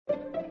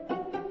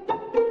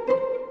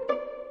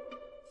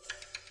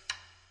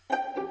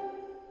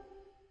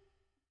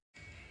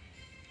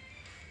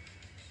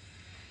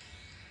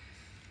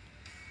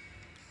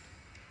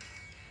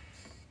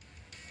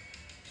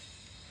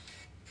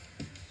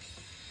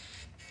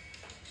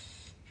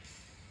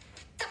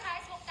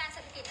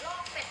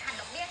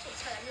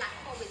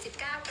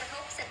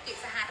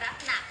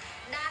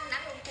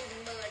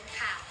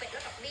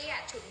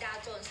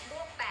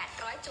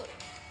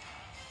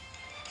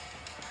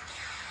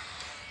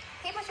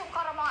ประชุมค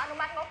รม.อนุ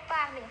มัติงบกล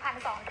าง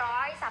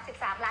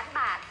 1,233 ล้าน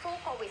บาทสู้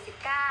โควิด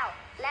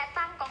 -19 และ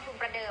ตั้งกองทุน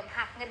ประเดิม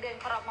หักเงินเดือน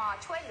ครม.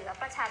ช่วยเหลือ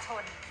ประชาช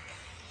น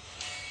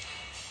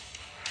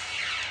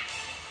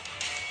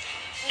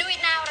ดู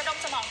นาวระดม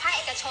สมองภาคเ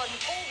อกชน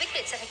กู้วิก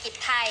ฤตเศรษฐกิจ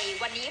ไทย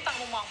วันนี้ฟัง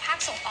มุมมองภาค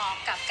ส่งออก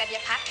กับกัญญ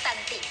พัฒน์ตัน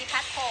ติพิพั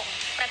ฒน์พงศ์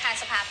ประธาน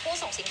สภาผู้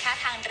ส่งสินค้า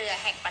ทางเรือ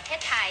แห่งประเทศ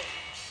ไทย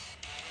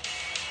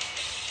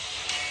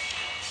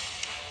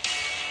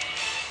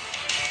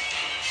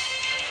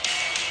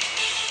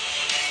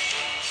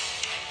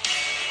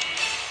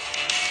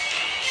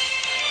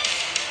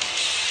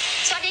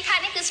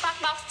นี่คือ Spark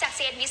Box จาก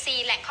CNBC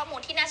แหล่งข้อมู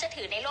ลที่น่าเชื่อ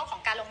ถือในโลกขอ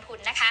งการลงทุน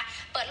นะคะ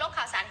เปิดโลก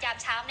ข่าวสารยาม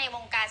เช้าในว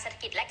งการเศรษฐ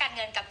กิจและการเ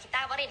งินกับกีต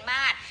าร์วรินทร์ม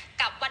าศ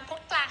กับวันพุ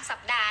ธกลางสั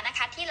ปดาห์นะค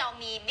ะที่เรา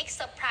มี Big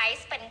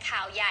Surprise เป็นข่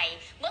าวใหญ่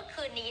เมื่อ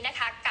คืนนี้นะค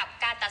ะกับ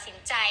การตัดสิน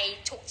ใจ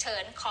ฉุกเฉิ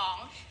นของ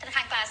ธนาค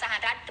ารกลางสห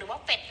รัฐหรือว่า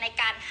เฟดใน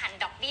การหัน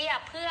ดอกเบี้ย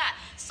เพื่อ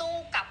สู้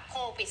กับโค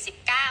วิด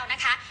 -19 น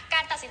ะคะกา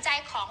รตัดสินใจ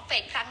ของเฟ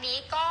ดครั้งนี้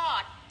ก็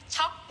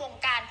ช็อกวง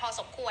การพอ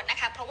สมควรนะ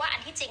คะเพราะว่าอั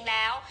นที่จริงแ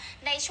ล้ว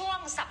ในช่วง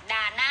สัปด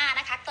าห์หน้า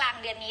นะคะกลาง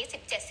เดือนนี้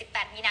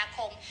 17-18 มีนาค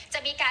มจะ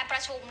มีการปร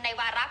ะชุมใน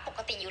วาระปก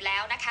ติอยู่แล้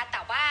วนะคะแ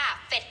ต่ว่า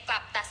เฟดกลั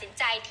บตัดสิน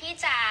ใจที่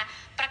จะ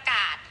ประก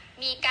าศ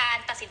มีการ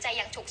ตัดสินใจอ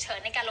ย่างฉุกเฉิน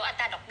ในการลดอั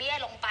ตราดอกเบี้ย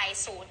ลงไป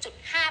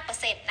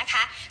 0.5% นะค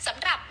ะสำ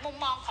หรับมุม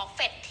มองของเฟ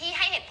ดที่ใ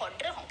ห้เหตุผล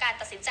เรื่องของการ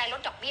ตัดสินใจล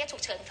ดดอกเบี้ยฉุ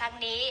กเฉินครั้ง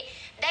นี้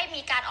ได้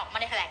มีการออกมา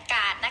ในแถลงก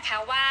ารณ์นะคะ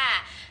ว่า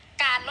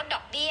การลดด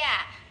อกเบี้ย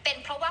เป็น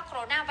เพราะว่าโคโ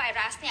รนาไว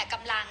รัสเนี่ยก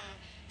ำลัง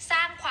ส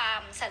ร้างควา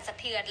มสั่นสะ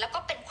เทือนแล้วก็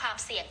เป็นความ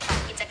เสี่ยงต่อ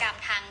กิจกรรม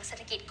ทางเศรษ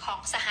ฐกิจของ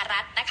สหรั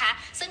ฐนะคะ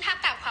ซึ่งท่าม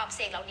กลางความเ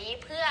สี่ยงเหล่านี้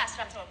เพื่อส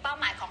นับสนุนเป้า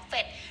หมายของเฟ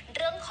ดเ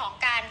รื่องของ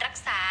การรัก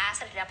ษาเ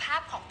สถียรภา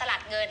พของตลา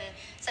ดเงิน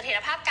เสถียร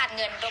ภาพการเ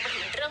งินรวมไป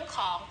ถึงเรื่องข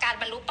องการ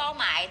บรรลุเป้า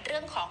หมายเรื่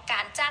องของก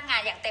ารจ้างงา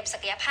นอย่างเต็มศั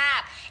กยภาพ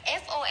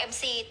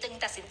FOMC จึง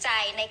ตัดสินใจ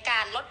ในกา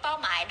รลดเป้า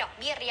หมายดอก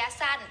เบี้ยระยะ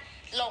สั้น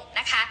ลง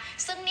นะคะ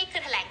ซึ่งนี่คื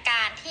อแถลงก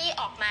ารที่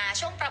ออกมา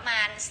ช่วงประม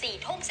าณ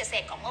 4 ทุ่มเศ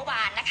ษๆของเมื่อว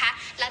านนะคะ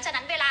หลังจาก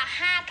นั้นเวลา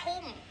 5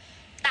 ทุ่ม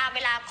ตามเว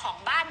ลาของ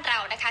บ้านเรา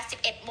นะคะ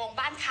 11 โมง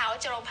บ้านเขา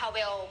เจอร์โรม พาเว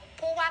ล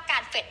ผู้ว่ากา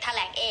รเฟดแถล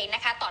งเองน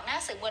ะคะต่อหน้า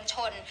สื่อมวลช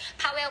น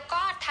พาเวล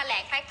ก็แถล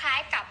งคล้าย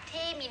ๆกับ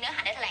ที่มีเนื้อห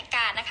าในแถลงก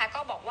ารนะคะ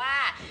ก็บอกว่า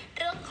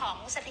เรื่องของ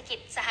เศรษฐกิจ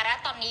สหรัฐ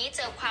ตอนนี้เ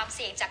จอความเ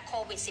สี่ยงจากโค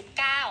วิด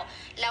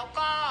 -19 แล้ว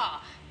ก็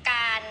ก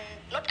าร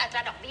ลดอัตร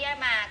าดอกเบี้ย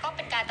มาก็เ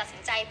ป็นการตัดสิ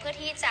นใจเพื่อ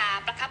ที่จะ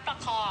ประคับประ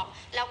คอง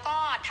แล้วก็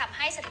ทำใ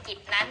ห้เศรษฐกิจ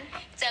นั้น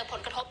เจอผล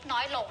กระทบน้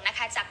อยลงนะค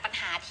ะจากปัญ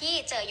หาที่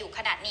เจออยู่ข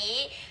ณะนี้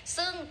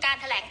ซึ่งการ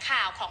แถลงข่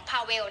าวของพา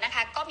เวลนะค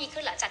ะก็มี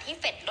ขึ้นหลังจากที่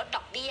เฟดลดด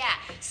อกเบี้ย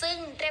ซึ่ง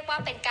เรียกว่า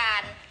เป็นกา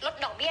รลด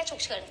ดอกเบี้ยฉุ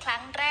กเฉินครั้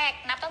งแรก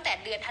นับตั้งแต่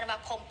เดือนธันวา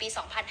คมปี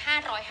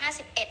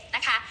 2551 น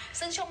ะคะ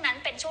ซึ่งช่วงนั้น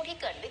เป็นช่วงที่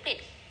เกิดวิกฤต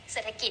เ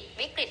ศรษฐกิจ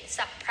วิกฤต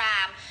ซับไพร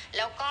ม์แ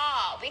ล้วก็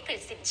วิกฤ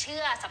ตสินเ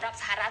ชื่อสำหรับ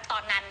สหรัฐตอ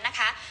นนั้นนะค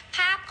ะภ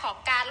าพของ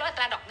การลดอัต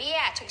ราดอกเบี้ย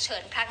ฉุกเฉิ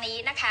นครั้งนี้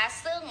นะคะ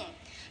ซึ่ง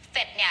เฟ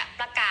ดเนี่ย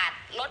ประกาศ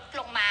ลด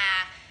ลงมา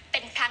เป็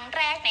นครั้งแ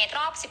รกในร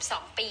อบ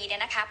 12 ปีเนี่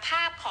ยนะคะภ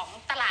าพของ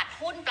ตลาด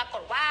หุ้นปราก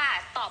ฏว่า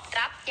ตอบ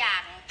รับอย่า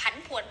งผัน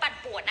ผวนปั่น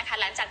ป่วนนะคะ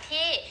หลังจาก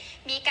ที่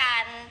มีกา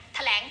รแถ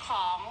ลงข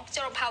องเจอ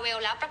ร์โรม พาเวล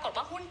แล้วปรากฏ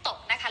ว่าหุ้นตก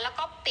นะคะแล้ว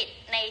ก็ปิด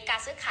ในการ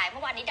ซื้อขายเ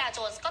มื่อวานนี้ดาวโจ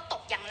นส์ก็ต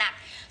กอย่างหนัก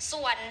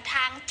ส่วนท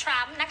างท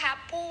รัมป์นะคะ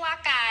ผู้ว่า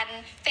การ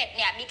เฟดเ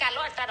นี่ยมีการล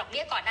ดอัตราดอกเ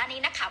บี้ยก่อนหน้านี้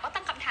นักข่าวก็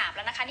ตั้งคำถามแ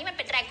ล้วนะคะนี่มันเ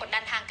ป็นแรงกดดั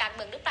นทางการเ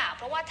มืองหรือเปล่าเ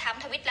พราะว่าทรัม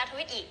ป์ทวิตแล้วท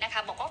วิตอีกนะค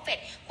ะบอกว่าเฟด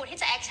ควรที่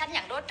จะแอคชั่นอ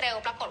ย่างรวดเร็ว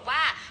ปรากฏว่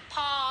าพ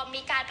อ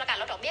มีการประกาศ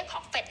ลดดอกเบี้ยขอ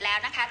งเฟดแล้ว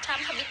นะคะทรัม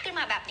ป์ทวิตขึ้น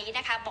มาแบบนี้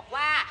นะคะบอก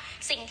ว่า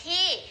สิ่ง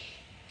ที่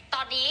ต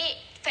อนนี้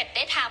เฟดไ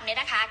ด้ทำเนี่ย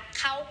นะคะ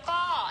เขา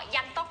ก็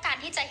ยังต้องการ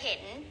ที่จะเห็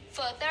น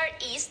further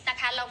ease นะ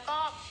คะแล้วก็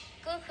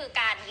คือ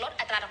การลด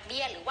อัตราดอกเ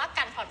บี้ยหรือว่าก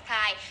ารผ่อนคล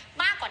าย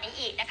มากกว่านี้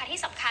อีกนะคะที่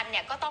สำคัญเ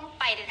นี่ยก็ต้อง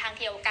ไปในทาง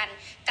เดียวกัน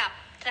กับ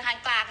ธนาคาร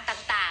กลาง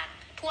ต่าง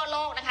ๆทั่วโล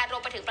กนะคะรว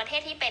มไปถึงประเท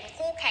ศที่เป็น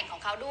คู่แข่งขอ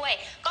งเขาด้วย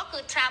ก็คื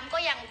อทรัมป์ก็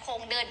ยังคง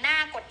เดินหน้า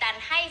กดดัน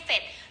ให้เฟ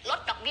ดลด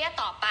ดอกเบี้ย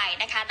ต่อไป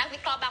นะคะนักวิ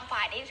เคราะห์บางฝ่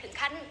ายนี่ถึง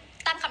ขั้น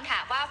ตั้งคำถา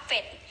มว่าเฟ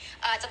ด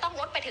จะต้อง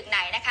ลดไปถึงไหน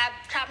นะคะ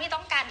ทรัมป์นี่ต้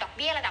องการดอกเ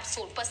บี้ยระดับ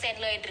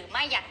 0% เลยหรือไ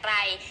ม่อย่างไร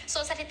ส่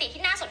วนสถิติ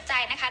ที่น่าสนใจ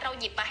นะคะเรา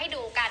หยิบมาให้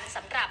ดูกันส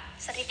ำหรับ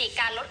สถิติ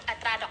การลดอั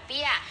ตราดอกเ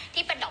บี้ย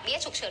ที่เป็นดอกเบี้ย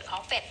ฉุกเฉินขอ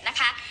งเฟดนะ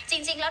คะจ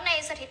ริงๆแล้วใน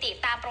สถิติ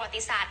ตามประวั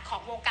ติศาสตร์ขอ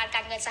งวงการก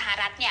ารเงินสห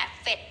รัฐเนี่ย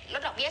เฟดล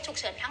ดดอกเบี้ยฉุก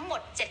เฉินทั้งหม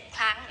ด7ค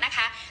รั้งนะค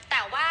ะแ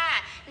ต่ว่า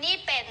นี่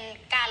เป็น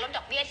การลดด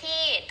อกเบี้ย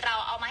ที่เรา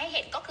เอามาให้เ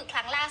ห็นก็คือค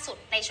รั้งล่าสุด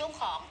ในช่วง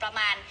ของประ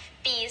มาณ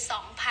ปี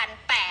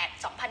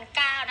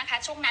 2008-2009 นะคะ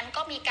ช่วงนั้น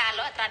ก็มีการล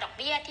ดอัตราดอกเ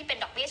บี้ยที่เป็น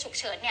ดอกเบี้ยฉุก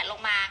เฉินเนี่ยลง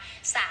มา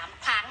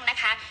3ครั้งนะ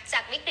คะจา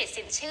กวิกฤต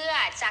สินเชื่อ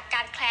จากก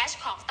ารแคลช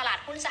ของตลาด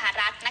หุ้นสห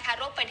รัฐนะคะ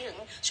รวมไปถึง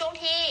ช่วง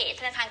ที่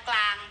ธนาคารกล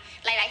าง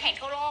หลายๆแห่ง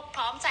ทั่วโลกพ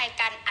ร้อมใจ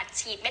กันอัด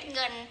ฉีดเม็ดเ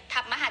งินท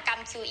ำมหกรร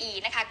ม QE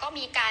นะคะก็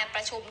มีการป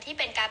ระชุมที่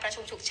เป็นการประ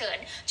ชุมฉุกเฉิน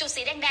จุด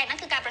สีแดงๆนั่น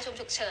คือการประชุม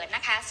ฉุกเฉินน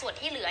ะคะส่วน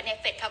ที่เหลือเนี่ย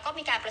เฟดเขาก็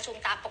มีการประชุม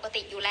ตามปก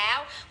ติอยู่แล้ว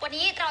วัน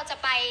นี้เราจะ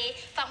ไป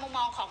ฟังมุมม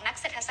องของนัก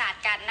เศรษฐศาสต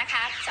ร์กันนะค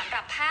ะสำห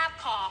รับภาพ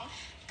ของ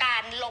กา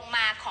รลง ม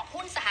าของ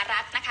หุ้นสหรั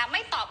ฐนะคะไ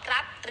ม่ตอบรั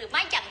บหรือไ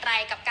ม่อย่างไร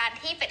กับการ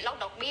ที่เฟดลด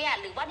ดอกเบี้ย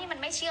หรือว่านี่มัน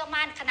ไม่เชื่อ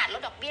มั่นขนาดล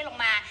ดดอกเบี้ยลง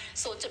มา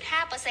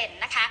 0.5%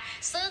 นะคะ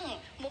ซึ่ง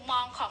มุมม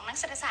องของนัก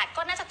เศรษฐศาสตร์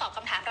ก็น่าจะตอบค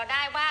ำถามเราไ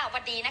ด้ว่าวั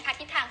นนี้นะคะ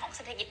ทิศทางของเศ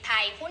รษฐกิจไท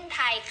ยหุ้นไ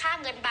ทยค่า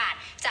เงินบาท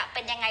จะเ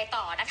ป็นยังไง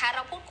ต่อนะคะเร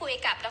าพูดคุย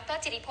กับดร.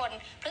จิริพล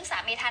พฤกษา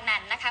เมธานั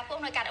นท์นะคะผู้อ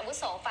ำนวยการอาวุ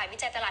โสฝ่ายวิ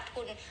จัยตลาด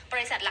ทุนบ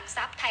ริษัทหลักท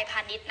รัพย์ไทยพ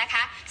าณิชย์นะค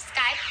ะ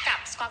Skype กับ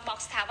Squawk Box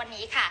วัน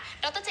นี้ค่ะ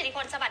ดร.จิริพ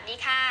ลสวัสดี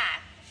ค่ะ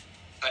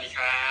สวัสดี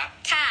ครับ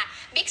ค่ะ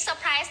Big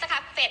Surprise นะค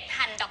ะเฟด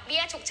หั่นดอกเบี้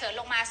ยฉุกเฉิน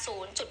ลงมา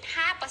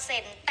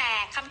 0.5% แต่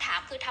คำถาม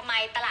คือทำไม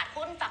ตลาด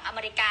หุ้นฝั่งอเม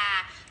ริกา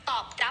ตอ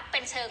บรับเป็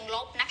นเชิงล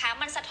บนะคะ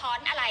มันสะท้อน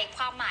อะไรค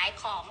วามหมาย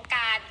ของก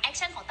ารแอค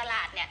ชั่นของตล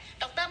าดเนี่ย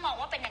ดร.มอง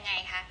ว่าเป็นยังไง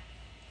คะ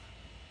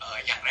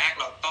อย่างแรก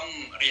เราต้อง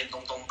เรียนตร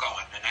งๆก่อ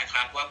นนะค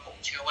รับว่าผม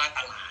เชื่อว่าต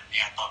ลาดเ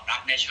นี่ยตอบรั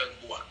บในเชิง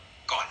บวก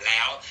ก่อนแ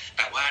ล้วแ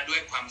ต่ว่าด้ว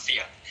ยความเสี่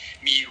ยง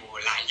มีอยู่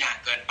หลายอย่าง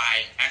เกินไป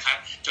นะครับ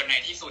จนใน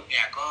ที่สุดเ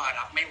นี่ยก็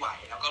รับไม่ไหว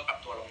แล้วก็ปรับ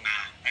ตัวลงมา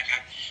นะครั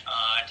บ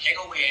take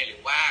away หรื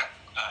อว่า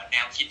แน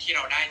วคิดที่เร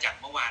าได้จาก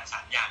เมื่อวาน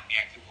3อย่างเนี่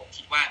ยคือผม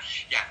คิดว่า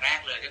อย่างแรก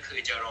เลยก็คือ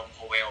เจอโรม โพ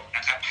เวลน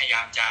ะครับพยาย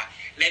ามจะ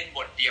เล่นบ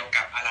ทเดียว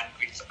กับอลัน ก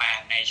รินสแปน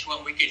ในช่วง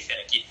วิกฤตเศรษ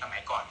ฐกิจสมั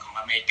ยก่อนของ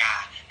อเมริกา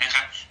นะค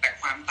รับแต่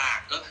ความต่าง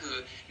ก็คือ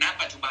ณ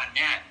ปัจจุบันเ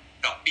นี่ย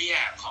ดอกเบี้ย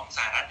ของส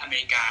หรัฐอเม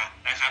ริกา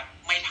นะครับ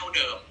ไม่เท่า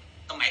เดิม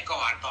สมัย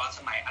ก่อนตอนส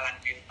มัยอลัน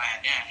กรินสแปน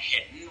เนี่ยเห็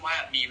นว่า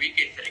มีวิก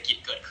ฤตเศรษฐกิจ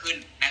เกิดขึ้น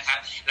นะครับ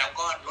แล้ว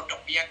ก็ลดดอ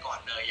กเบี้ยก่อน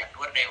เลยอย่างร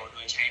วดเร็วโด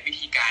ยใช้วิ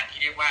ธีการ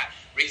ที่เรียกว่า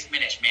risk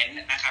management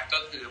นะครับก็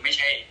คือไม่ใ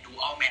ช่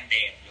dual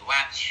mandate หรือว่า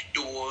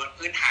ดู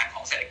พื้นฐานข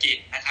องเศรษฐกิจ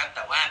นะครับแ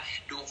ต่ว่า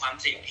ดูความ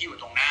เสี่ยงที่อยู่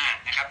ตรงหน้า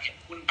นะครับเห็น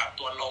หุ้นปรับ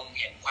ตัวลง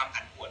เห็นความ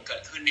ผันผวนเกิ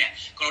ดขึ้นเนี่ย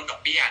ก็ลดดอ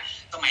กเบี้ย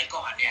สมัย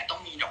ก่อนเนี่ยต้อ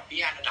งมีดอกเ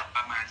บี้ยระดับป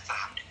ระมาณ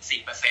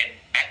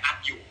 3-4% back up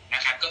อยู่น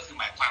ะครับก็คือ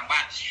หมายความว่า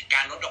ก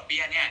ารลดดอกเบี้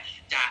ยเนี่ย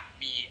จะ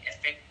มี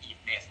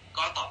effectiveness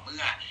ก็ต่อเมื่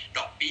อด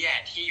อกเบี้ย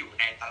ที่อยู่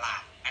ในตลา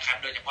ดนะครับ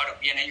โดยเฉพาะดอก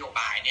เบี้ยนโยบ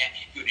ายเนี่ย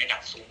อยู่ในระดั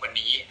บสูงกว่า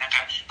นี้นะค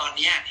รับตอน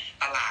นี้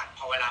ตลาดพ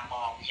อเวลาม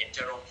องเห็นเจ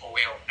อโรม โพเว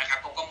ลนะครับ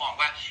เขาก็มอง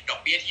ว่าดอก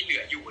เบี้ยที่เหลื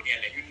ออยู่เนี่ย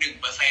เหลืออยู่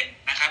 1%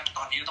 นะครับต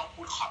อนนี้เราต้อง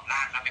พูดขอบล่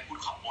างแล้วไม่พูด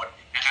ขอบบน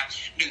นะครับ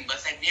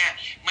 1% เนี่ย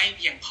ไม่เ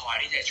พียงพอ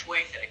ที่จะช่วย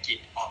เศรษฐกิจ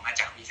ออกมา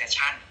จาก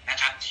recession นะ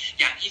ครับ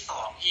อย่างที่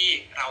2ที่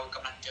เราก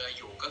ำลังเจออ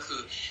ยู่ก็คื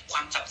อคว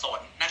ามสับสน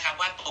นะครับ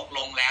ว่าตกล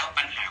งแล้ว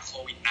ปัญหาโค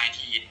วิด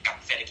 -19 กับ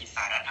เศรษฐกิจส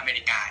หรัฐอเม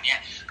ริกาเนี่ย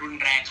รุน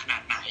แรงขนา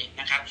ดไหน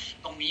นะครับ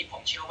ตรงนี้ผ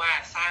มเชื่อว่า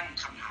สร้าง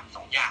คำถาม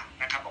2อย่าง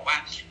นะครับบอกว่า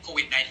โค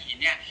วิด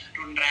 -19 เนี่ย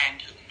รุนแรง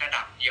ถึงระ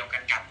ดับเดียวกั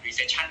นกับ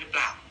recession หรือเป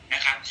ล่าน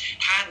ะครับ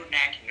ถ้ารุนแร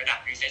งถึงระดับ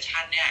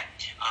recession เนี่ย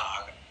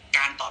ก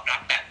ารตอบรั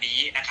บแบบนี้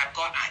นะครับ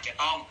ก็อาจจะ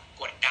ต้อง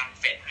กดดัน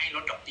เฟดให้ล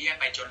ดดอกเบี้ย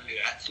ไปจนเหลื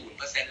อ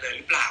 0% เลยห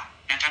รือเปล่า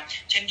นะครับ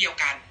เช่นเดียว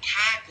กัน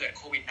ถ้าเกิด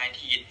โควิด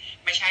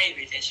 -19 ไม่ใช่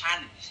recession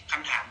ค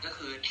ำถามก็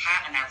คือถ้า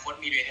อนาคต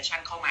มี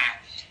recession เข้ามา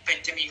เฟด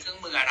จะมีเครื่อง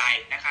มืออะไร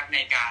นะครับใน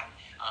การ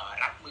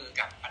รับมือ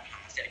กับปัญหา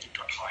เศรษฐกิจถ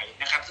ดถอย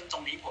นะครับซึ่งตร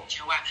งนี้ผมเ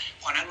ชื่อว่า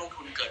พอนักลง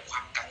ทุนเกิดคว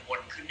ามกังวล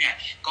ขึ้นเนี่ย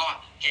ก็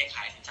เทข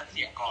ายสินทรัพย์เ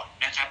สี่ยงก่อน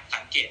นะครับ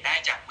สังเกตได้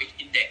จาก Wix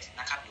Index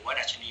นะครับหรือว่า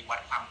ดัชนีวั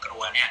ดความกลั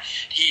วเนี่ย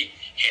ที่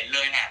เห็นเล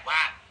ยแหละว่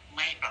าไ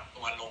ม่ปรับ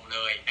ตัวลงเล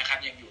ยนะครับ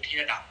ยังอยู่ที่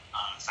ระดับ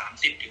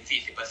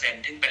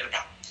 30-40% ซึ่งเป็นระ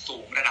ดับสู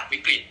งระดับวิ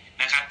กฤต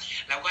นะครับ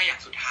แล้วก็อย่าง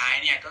สุดท้าย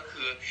เนี่ยก็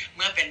คือเ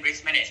มื่อเป็น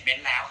risk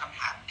management แล้วคำ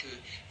ถามคือ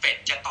เฟด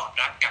จะตอบ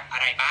รับกับอะ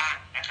ไรบ้าง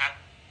นะครับ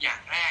อย่า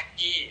งแรก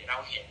ที่เรา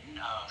เห็น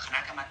คณะ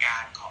กรรมกา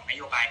รของน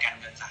โยบายการ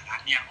เงินสหรั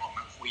ฐเนี่ยออกม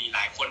าคุยหล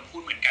ายคนพู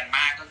ดเหมือนกันม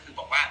ากก็คือ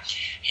บอกว่า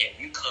เห็น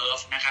เคอร์ฟ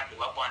นะครับหรือ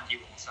ว่าบอนด์ยิล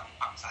ด์ของ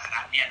ฝั่งสหรั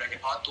ฐเนี่ยโดยเฉ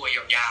พาะตัวย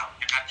าว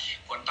ๆนะครับ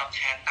ผลตอบแท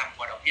นต่ำก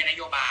ว่าดอกเบี้ยน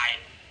โยบาย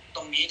ต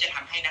รงนี้จะท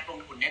ำให้นักลง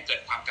ทุนเนี่ยเกิด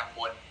ความกังว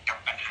ลกับ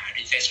ปัญหา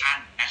recession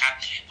นะครับ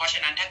เพราะฉ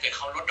ะนั้นถ้าเกิดเ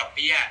ขาลดดอกเ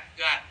บี้ยเ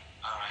พื่อ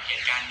เห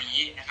ตุการณ์นี้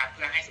นะครับเ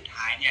พื่อให้สุด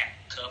ท้ายเนี่ย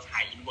curve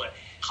high invert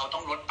เขาต้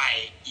องลดไป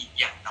อีก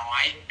อย่างน้อ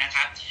ยนะค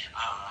รับ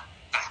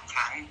3 ค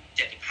รั้ง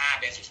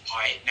 75 basis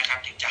point นะครับ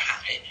ถึงจะหา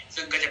ย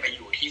ซึ่งก็จะไปอ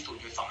ยู่ที่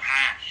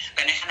 0.25 แ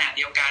ต่ในขณะเ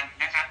ดียวกัน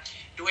นะครับ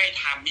ด้วย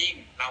timing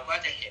เราก็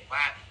จะเห็น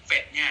ว่าเฟ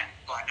ดเนี่ย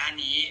ก่อนหน้า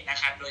นี้นะ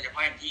ครับโดยเฉพา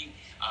ะอย่างยิ่ง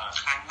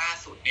ครั้งล่า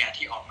สุดเนี่ย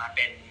ที่ออกมาเ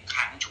ป็นค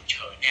รั้งฉุกเ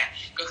ฉินเนี่ย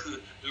ก็คือ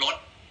ลด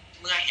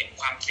เมื่อเห็น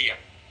ความเสี่ยง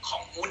ขอ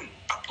งหุ้น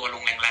ปรับตัวล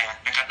งแรง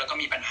ๆนะครับแล้วก็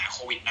มีปัญหาโค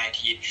วิด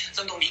 -19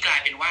 ซึ่งตรงนี้กลาย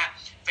เป็นว่า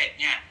เฟด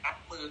เนี่ยรับ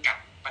มือกับ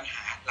ปัญห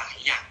าหลาย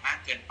อย่างมาก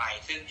เกินไป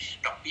ซึ่ง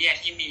ดอกเบี้ย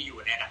ที่มีอยู่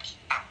ในระดับที่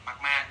ต่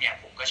ำมากๆเนี่ย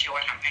ผมก็เชื่อว่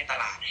าทำให้ต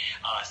ลาด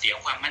เสีย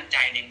ความมั่นใจ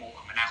ในมุมข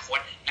องอนาคต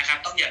นะครับ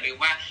ต้องอย่าลืม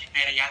ว่าใน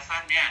ระยะสั้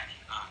นเนี่ย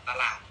ต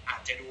ลาดอา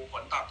จจะดูผ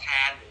ลตอบแท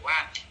นหรือว่า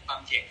ควา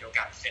มเสี่ยงเกี่ยว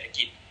กับเศรษฐ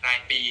กิจราย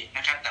ปีน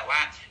ะครับแต่ว่า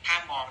ถ้า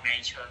มองใน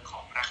เชิงข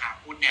องราคา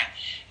หุ้นเนี่ย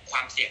คว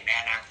ามเสี่ยงใน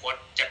อนาคต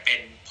จะเป็น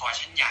พอร์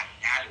ชั่นใหญ่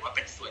นะหรือว่าเ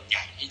ป็นส่วนให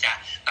ญ่ที่จะ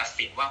ตัด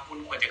สินว่าหุ้น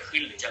ควรจะขึ้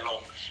นหรือจะล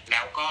งแ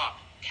ล้วก็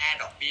แค่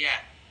ดอกเบี้ย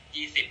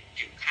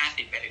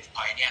20-50 basis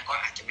point เนี่ยก็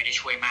อาจจะไม่ได้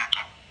ช่วยมากค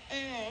รับ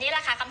นี่แหล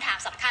ะค่ะคำถาม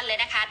สำคัญเลย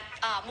นะคะ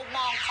มุมม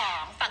องขอ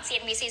งฝั่ง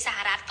CNBC สห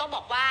รัฐก็บ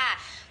อกว่า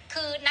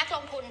คือนักล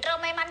งทุนเริ่ม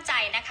ไม่มั่นใจ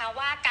นะคะ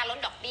ว่าการลด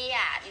ดอกเบี้ย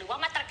หรือว่า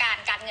มาตรการ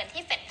การเงิน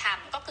ที่เฟดท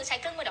ำก็คือใช้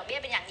เครื่องมือดอกเบี้ย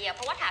เป็นอย่างเดียวเ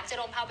พราะว่าถาม เจ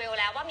อโรมพาเวล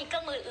แล้วว่ามีเครื่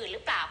องมืออื่นหรื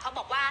อเปล่าเขาบ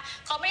อกว่า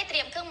เขาไม่ได้เตรี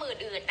ยมเครื่องมือ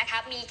อื่นนะคะ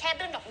มีแค่เ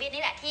รื่องดอกเบี้ย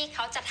นี่แหละที่เข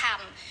าจะท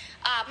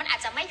ำมันอาจ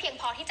จะไม่เพียง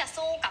พอที่จะ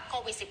สู้กับโค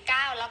วิด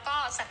 -19 แล้วก็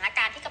สถานก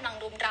ารณ์ที่กำลัง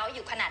รุมเร้าอ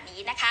ยู่ขนาดนี้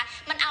นะคะ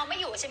มันเอาไม่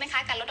อยู่ใช่ไหมคะ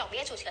การลดดอกเ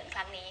บี้ยฉุกเฉินค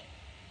รั้งนี้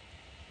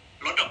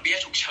ลดดอกเบี้ย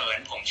ฉุกเฉิน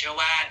ผมเชื่อ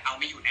ว่าเอา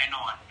ไม่อยู่แน่น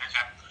อนนะค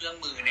รับเครื่อง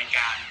มือในก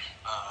าร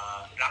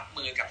รับ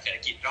มือกับเศรษฐ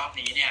กิจรอบ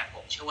นี้เนี่ยผ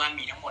มเชื่อว่า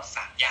มีทั้งหมด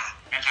3อย่าง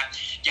นะครับ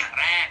อย่าง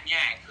แรกเนี่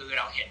ยคือเ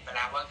ราเห็นไปแ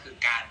ล้วว่าคือ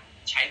การ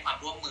ใช้ความ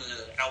ร่วมมือ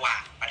ระหว่า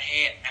งประเท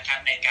ศนะครับ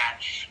ในการ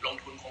ลง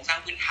ทุนโครงสร้าง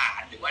พื้นฐาน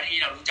หรือว่าที่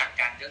เรารู้จัก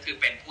กันก็คือ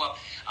เป็นพวก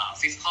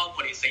fiscal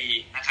policy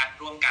นะครับ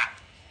ร่วมกัน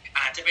อ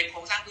าจจะเป็นโคร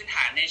งสร้างพื้นฐ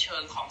านในเชิ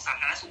งของสา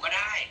ธารณสุขก็ไ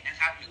ด้นะ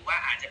ครับหรือว่า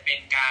อาจจะเป็น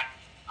การ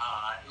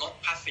ลด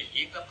ภาษี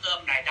เพื่อเพิ่ม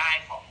รายได้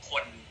ของค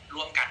น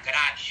ร่วมกันก็ไ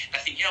ด้แต่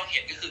สิ่งที่เราเห็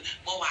นก็คือ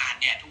เมื่อวาน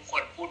เนี่ยทุกค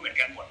นพูดเหมือน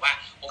กันหมดว่า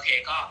โอเค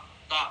ก็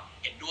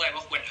เห็นด้วยว่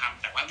าควรท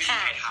ำแต่ว่าไม่มี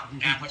ใครท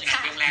ำนะเพราะฉะนั้น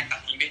เรื่องแรกตั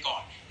ดทิ้งไปก่อ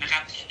นนะครั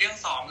บเรื่อง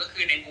2ก็คื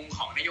อในมุมข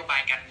องนโยบา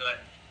ยการเงิน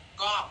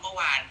ก็เมื่อ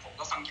วานผม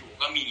ก็ฟังอยู่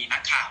ก็มีนั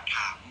กข่าวถ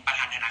ามประธ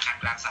านธนาคาร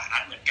กลางสหรั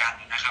ฐเหมือนกัน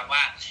นะครับว่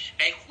า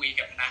ได้คุย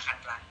กับธนาคาร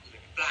กลางอื่น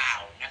หรือเปล่า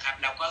นะครับ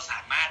แล้วก็สา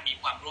มารถมี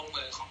ความร่วม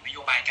มือของนโย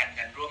บายการเ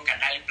งินร่วมกัน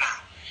ได้หรือเปล่า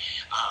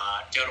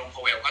เจอโรมพ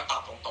าเวลก็ตอ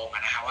บตรงๆ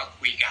นะครับว่า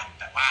คุยกัน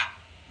แต่ว่า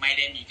ไม่ไ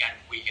ด้มีการ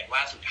คุยกันว่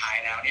าสุดท้าย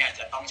แล้วเนี่ยจ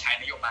ะต้องใช้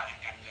นโยบายทา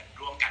งการเงิน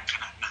ร่วมกันข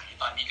นาดไหน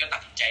ตอนนี้ก็ตั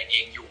ดสินใจเอ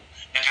งอยู่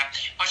นะครับ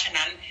เพราะฉะ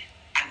นั้น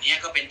อันนี้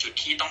ก็เป็นจุด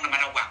ที่ต้องระมั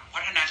ดระวังเพรา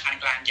ะธนาคาร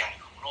กลางใหญ่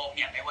ของโลกเ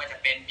นี่ยไม่ว่าจะ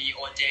เป็น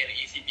BOJ หรือ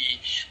ECB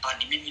ตอน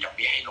นี้ไม่มีดอกเ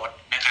บี้ยให้ลด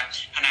นะครับ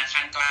ธนาคา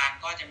รกลาง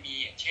ก็จะมี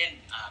อย่างเช่น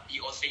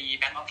BOC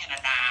Bank of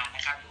Canada น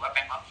ะครับหรือว่า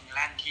Bank of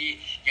England ที่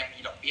ยังมี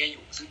ดอกเบี้ยอ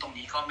ยู่ซึ่งตรง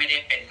นี้ก็ไม่ได้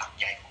เป็นหลัก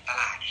ใหญ่ของต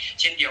ลาด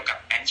เช่นเดียวกับ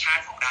แบงก์ชา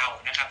ติของเรา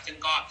นะครับซึ่ง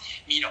ก็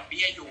มีดอกเ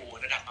บี้ยอยู่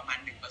ระดับประมาณ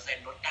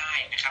 1% ลดได้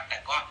นะครับแต่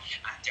ก็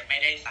อาจจะไม่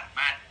ได้สาม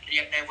ารถเรี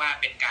ยกได้ว่า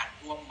เป็นการ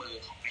ร่วมมือ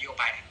ของนโย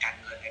บายทางการ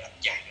เงินระดับ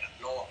ใหญ่ระดับ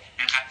โลก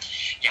นะครับ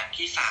อย่าง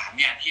ที่3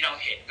เนี่ยที่เรา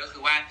เห็นก็คื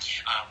อว่า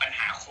ปัญห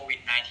าโควิด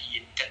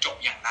 -19 จะจบ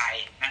อย่างไร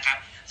นะครับ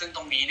ซึ่งต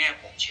รงนี้เนี่ย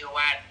ผมเชื่อ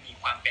ว่ามี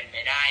ความเป็นไป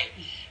ได้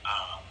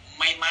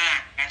ไม่มาก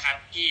นะครับ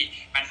ที่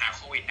ปัญหาโ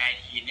ควิด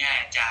 -19 เนี่ย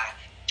จะ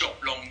จบ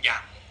ลงอย่า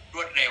งร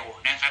วดเร็ว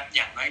นะครับอ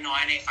ย่างน้อ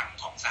ยๆในฝั่ง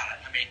ของสหรั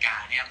ฐอเมริกา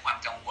เนี่ยความ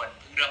กังวล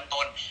เพิ่งเริ่ม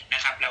ต้นน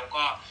ะครับแล้ว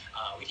ก็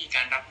วิธีก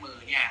ารรับมือ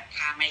เนี่ย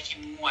ถ้าไม่เข้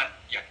มงวด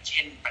อย่างเ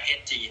ช่นประเทศ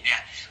จีนเนี่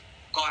ย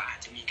ก็อาจ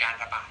จะมีการ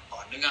ระบาดต่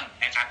อเนื่อง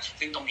นะครับ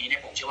ซึ่งตรงนี้เนี่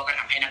ยผมเชื่อว่าก็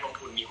ทำให้นักลง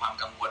ทุนมีความ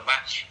กังวลว่า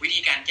วิธี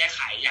การแก้ไ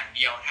ขอย่างเ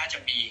ดียวถ้าจะ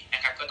มีน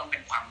ะครับก็ต้องเป็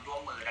นความร่ว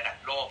มมือระดับ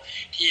โลก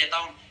ที่จะ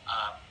ต้อง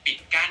ปิด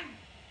กั้น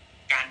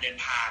การเดิน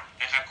ทาง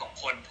นะครับของ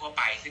คนทั่วไ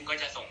ปซึ่งก็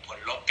จะส่งผล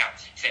ลบกับ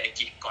เศรษฐ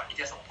กิจก่อนที่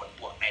จะส่งผล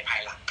บวกในภา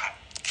ยหลังครับ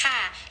ค่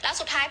ะแล้ว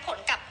สุดท้ายผล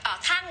กับ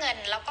ค่าเงิน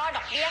แล้วก็ด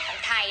อกเบี้ยของ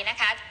ไทยนะ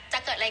คะจะ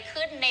เกิดอะไร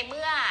ขึ้นในเ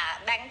มื่อ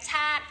แบงก์ช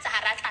าติสห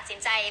รัฐตัดสิน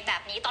ใจแบ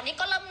บนี้ตอนนี้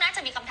ก็เริ่มน่าจ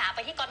ะมีคำถามไป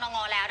ที่กนง.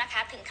แล้วนะค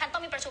ะถึงขั้นต้อ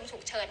งมีประชุมฉุ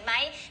กเฉินไหม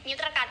มีม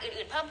าตรการ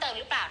อื่นๆเพิ่มเติม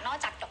หรือเปล่านอก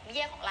จากดอกเ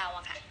บี้ยของเราอ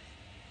ะค่ะ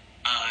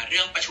เ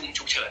รื่องประชุม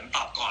ฉุกเฉินต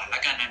อบก่อนแล้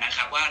วกันนะค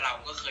รับว่าเรา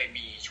ก็เคย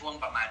มีช่วง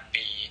ประมาณ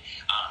ปี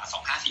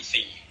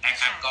2544นะ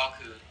ครับก็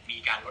คือมี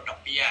การลดดอ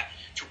กเบี้ย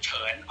ฉุกเ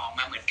ฉินออกม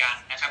าเหมือนกัน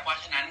นะครับเพราะ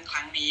ฉะนั้นค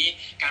รั้งนี้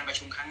การประ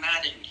ชุมครั้งหน้า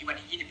จะอยู่ที่วัน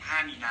ที่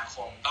25มีนาค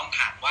มต้อง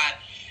ถามว่า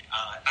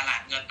ตลา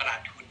ดเงินตลาด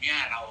ทุนเนี่ย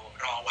เรา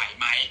รอไหว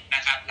ไหมน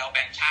ะครับแล้วแบ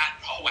งก์ชาติ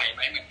รอไหวไห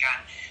มเหมือนกัน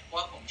เพราะ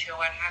ว่าผมเชื่อ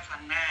ว่าถ้าครั้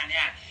งหน้าเ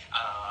นี่ย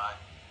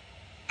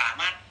สา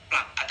มารถป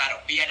รับอัตราด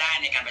อกเบี้ยได้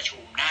ในการประชุ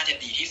มน่าจะ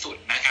ดีที่สุด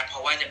นะครับเพรา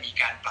ะว่าจะมี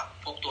การปรับ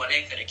พวกตัวเล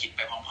ขเศรษฐกิจไ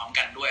ปพร้อมๆ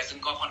กันด้วยซึ่ง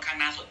ก็ค่อนข้าง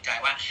น่าสนใจ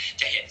ว่า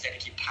จะเห็นเศรษฐ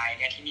กิจไทยเ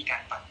นี่ยที่มีกา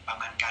รปรับประ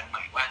มาณการให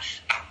ม่ว่า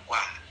ต่ำก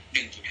ว่า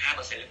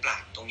 1.5% หรือเปล่า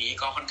ตรงนี้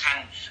ก็ค่อนข้าง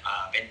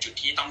เป็นจุด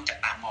ที่ต้องจับ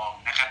ตามอง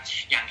นะครับ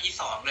อย่างที่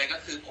2เลยก็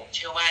คือผมเ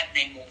ชื่อว่าใน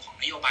มุมของ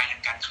นโยบายทา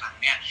งการคลัง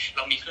เนี่ยเร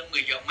ามีเครื่องมื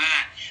อเยอะมา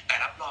กแต่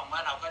รับรองว่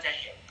าเราก็จะ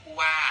เห็นผู้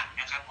ว่า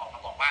นะครับออกมา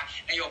บอกว่า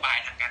นโยบาย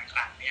ทางการค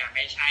ลังเนี่ยไ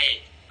ม่ใช่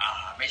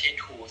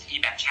tool ที่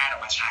แบงก์ชาติเอา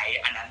มาใช้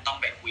อันนั้นต้อง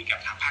ไปคุยกับ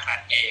ทางภาครัฐ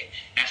เอง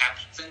นะครับ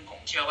ซึ่งผม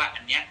เชื่อว่าอั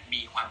นนี้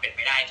มีความเป็นไป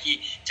ได้ที่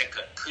จะเ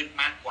กิดขึ้น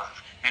มากกว่า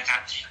นะครับ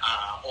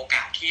โอก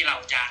าสที่เรา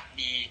จะ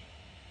มี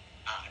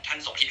ท่าน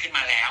สมคิดขึ้นม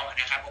าแล้ว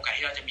นะครับโอกาส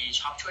ที่เราจะมี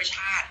ช็อปช่วยช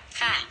าติ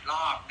อีกร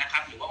อบนะครั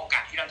บหรือว่าโอกา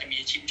สที่เราจะมี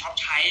ชิมช็อป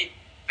ใช้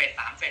เฟส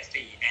 3 เฟส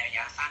 4ในระย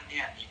ะสั้นเ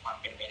นี่ยมีความ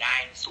เป็นไปได้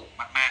สูง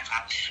มากๆครั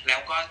บแล้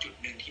วก็จุด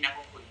หนึ่งที่นักล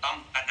งทุนต้อง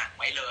ตระหนัก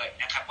ไว้เลย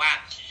นะครับว่า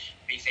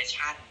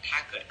recession ถ้า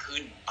เกิดขึ้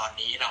นตอน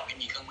นี้เราไม่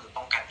มีเครื่องมือ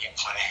ป้องกันเพียง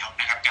พอแล้ว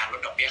นะครับการล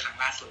ดดอกเบี้ยครั้ง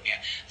ล่าสุดเนี่ย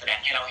แสดง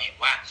ให้เราเห็น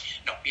ว่า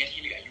ดอกเบี้ยที่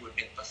เหลืออยู่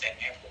 1% เ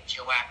นี่ยผมเ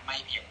ชื่อว่าไม่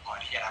เพียงพอ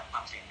ที่จะรับคว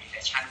ามเสี่ยง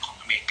recession ของ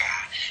อเมริกา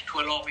ทั่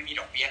วโลกไม่มี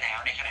ดอกเบี้ยแล้ว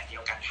ในขณะเดี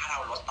ยวกันถ้าเรา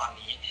ลดตอน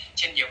นี้เ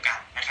ช่นเดียวกัน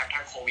นะครับถ้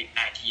าโควิด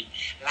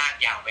 -19 ลาก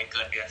ยาวไปเ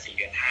กินเดือน4เ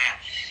ดือน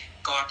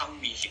5ก็ต้อง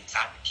มีสินท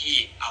รัพย์ที่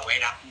เอาไว้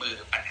รับมือ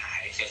ปัญหา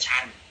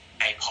recession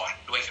ในพอร์ต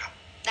ด้วยครับ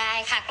ได้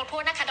ค่ะขอบคุ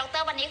ณนะคะด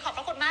ร.วันนี้ขอบพ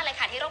ระคุณมากเลย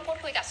ค่ะที่ร่วมพูด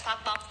คุยกับ Squawk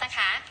Box นะค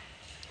ะ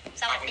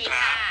สวัสดี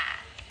ค่ะ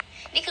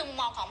นี่คือมุม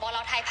มองของบล.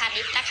ไทยพา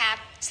ณิชย์นะคะ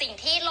สิ่ง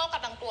ที่โลกก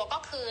ำลังกลัวก็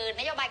คือ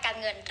นโยบายการ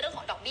เงินเรื่องข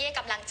องดอกเบี้ยก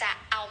ำลังจะ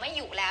เอาไม่อ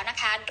ยู่แล้วนะ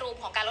คะรูม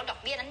ของการลดดอ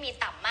กเบี้ยนั้นมี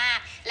ต่ำมาก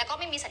แล้วก็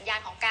ไม่มีสัญญาณ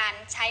ของการ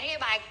ใช้นโย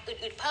บาย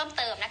อื่นๆเพิ่มเ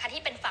ติมนะคะ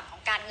ที่เป็นฝั่งขอ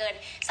งการเงิน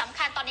สำ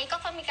คัญตอนนี้ก็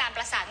ต้องมีการป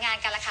ระสานงาน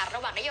กันละค่ะระ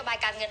หว่างนโยบาย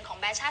การเงินของ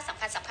แบงก์ชาติส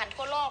ำคัญ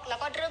ทั่วโลกแล้ว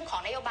ก็เรื่องขอ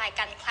งนโยบาย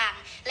การคลัง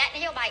และน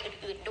โยบาย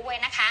อื่นๆด้วย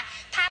นะคะ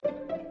ภาพ